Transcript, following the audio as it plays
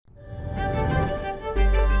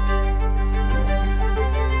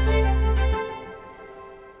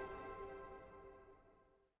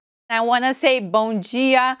I want to say bon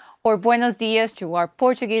dia or buenos dias to our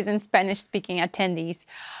Portuguese and Spanish-speaking attendees.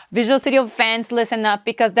 Visual Studio fans, listen up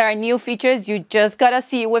because there are new features you just gotta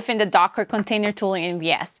see within the Docker container tooling in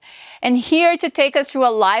VS. And here to take us through a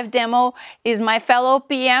live demo is my fellow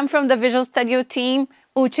PM from the Visual Studio team,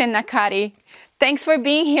 Uche Nakari. Thanks for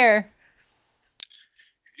being here.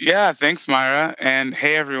 Yeah, thanks, Myra. And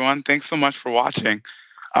hey, everyone, thanks so much for watching.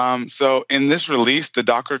 So in this release, the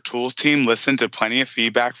Docker Tools team listened to plenty of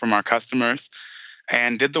feedback from our customers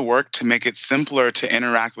and did the work to make it simpler to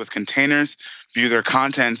interact with containers, view their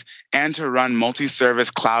content, and to run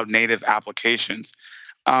multi-service cloud-native applications.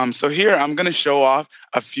 So here, I'm going to show off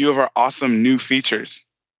a few of our awesome new features.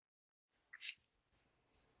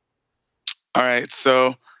 All right,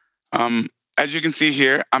 so as you can see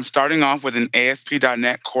here, I'm starting off with an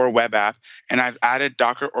ASP.NET Core web app, and I've added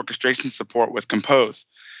Docker orchestration support with Compose.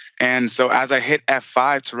 And so as I hit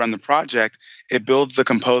F5 to run the project, it builds the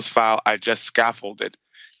Compose file I just scaffolded.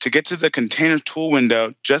 To get to the container tool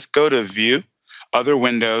window, just go to View, Other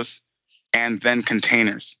Windows, and then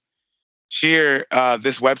Containers. Here,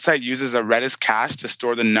 this website uses a Redis cache to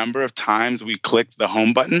store the number of times we click the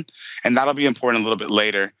Home button, and that'll be important a little bit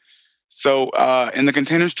later. So in the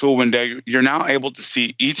Containers tool window, you're now able to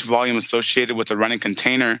see each volume associated with a running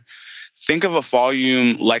container. Think of a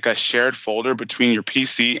volume like a shared folder between your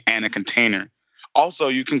PC and a container. Also,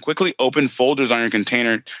 you can quickly open folders on your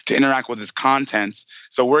container to interact with its contents.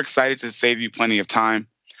 So we're excited to save you plenty of time.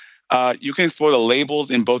 You can explore the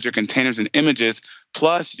labels in both your containers and images.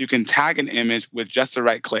 Plus, you can tag an image with just a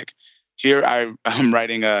right click. Here, I'm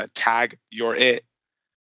writing a tag your it.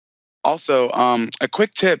 Also, a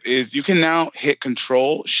quick tip is you can now hit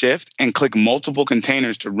Control Shift and click multiple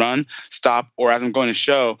containers to run, stop, or as I'm going to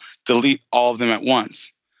show, delete all of them at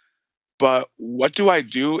once. But what do I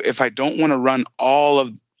do if I don't want to run all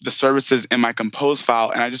of the services in my Compose file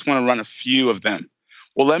and I just want to run a few of them?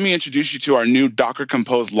 Well, let me introduce you to our new Docker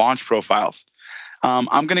Compose launch profiles.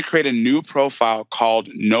 I'm going to create a new profile called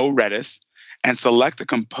No Redis and select the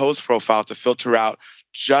Compose profile to filter out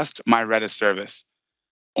just my Redis service.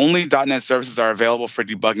 Only .NET services are available for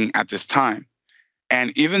debugging at this time.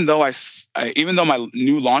 And even though my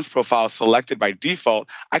new launch profile is selected by default,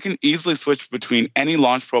 I can easily switch between any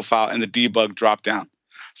launch profile and the debug dropdown.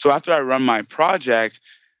 So after I run my project,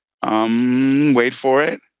 wait for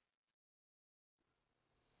it,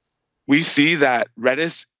 we see that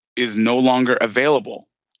Redis is no longer available.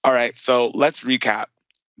 All right, so let's recap.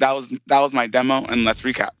 That was my demo, and let's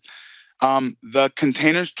recap. The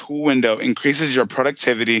containers tool window increases your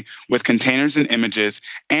productivity with containers and images,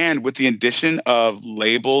 and with the addition of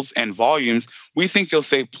labels and volumes, we think you'll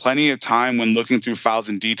save plenty of time when looking through files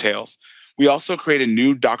and details. We also created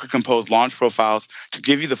new Docker Compose launch profiles to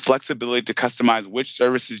give you the flexibility to customize which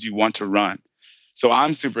services you want to run. So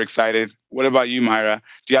I'm super excited. What about you, Myra?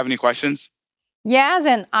 Do you have any questions? Yes,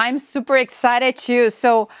 and I'm super excited too.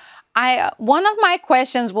 So one of my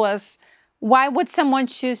questions was, why would someone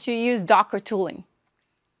choose to use Docker tooling?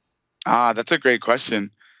 That's a great question.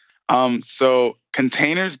 So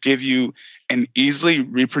containers give you an easily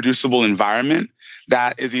reproducible environment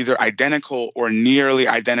that is either identical or nearly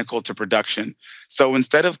identical to production. So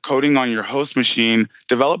instead of coding on your host machine,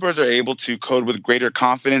 developers are able to code with greater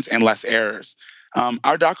confidence and less errors.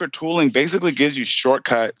 Our Docker tooling basically gives you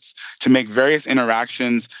shortcuts to make various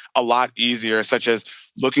interactions a lot easier, such as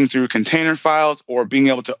looking through container files or being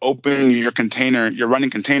able to open your container, your running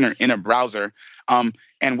container in a browser. And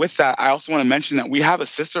with that, I also want to mention that we have a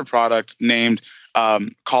sister product named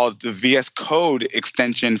called the VS Code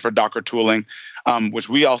extension for Docker tooling, which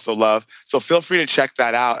we also love. So feel free to check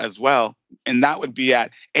that out as well. And that would be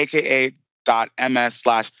at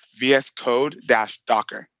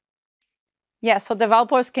aka.ms/vscode-docker. Yeah, so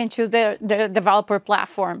developers can choose the developer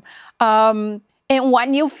platform. And what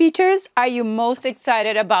new features are you most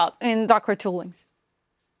excited about in Docker toolings?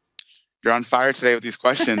 You're on fire today with these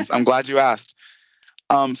questions. I'm glad you asked.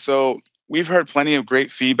 So we've heard plenty of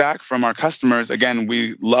great feedback from our customers. Again,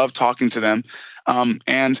 we love talking to them.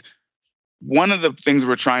 And one of the things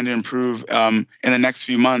we're trying to improve in the next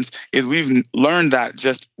few months is we've learned that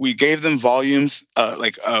we gave them volumes,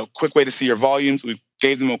 like a quick way to see your volumes. We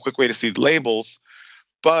gave them a quick way to see the labels,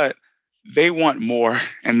 but they want more,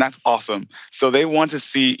 and that's awesome. So they want to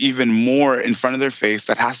see even more in front of their face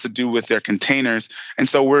that has to do with their containers. And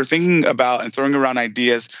so we're thinking about and throwing around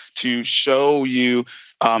ideas to show you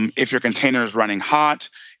if your container is running hot,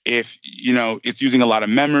 if it's using a lot of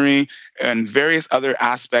memory, and various other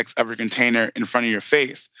aspects of your container in front of your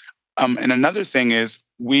face. And another thing is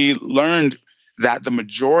we learned that the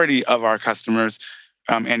majority of our customers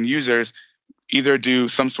and users either do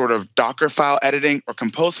some sort of Docker file editing or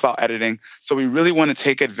Compose file editing. So we really want to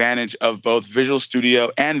take advantage of both Visual Studio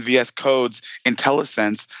and VS Code's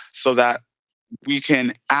IntelliSense so that we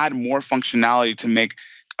can add more functionality to make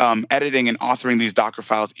editing and authoring these Docker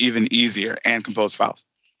files even easier and Compose files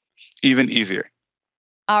even easier.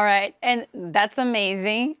 All right, and that's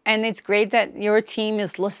amazing. And it's great that your team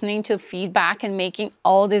is listening to feedback and making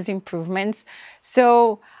all these improvements.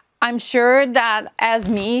 So I'm sure that as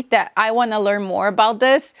me, that I want to learn more about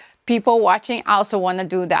this. People watching also want to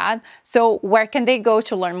do that. So where can they go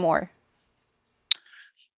to learn more?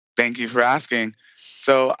 Thank you for asking.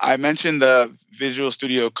 So I mentioned the Visual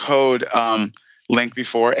Studio Code link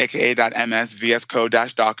before, aka.ms VS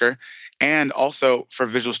Code-Docker. And also for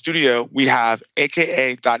Visual Studio, we have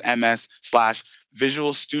aka.ms/Visual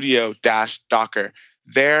Studio-Docker.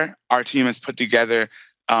 There, our team has put together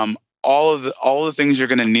all the things you're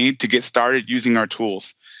going to need to get started using our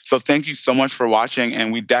tools. So thank you so much for watching,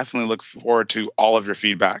 and we definitely look forward to all of your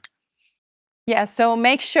feedback. Yeah, so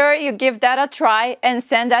make sure you give that a try and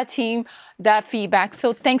send that team that feedback.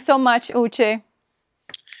 So thanks so much, Uche.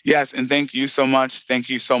 Yes, and thank you so much. Thank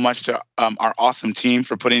you so much to our awesome team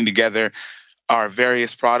for putting together our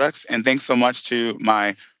various products. And thanks so much to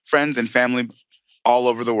my friends and family all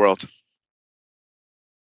over the world.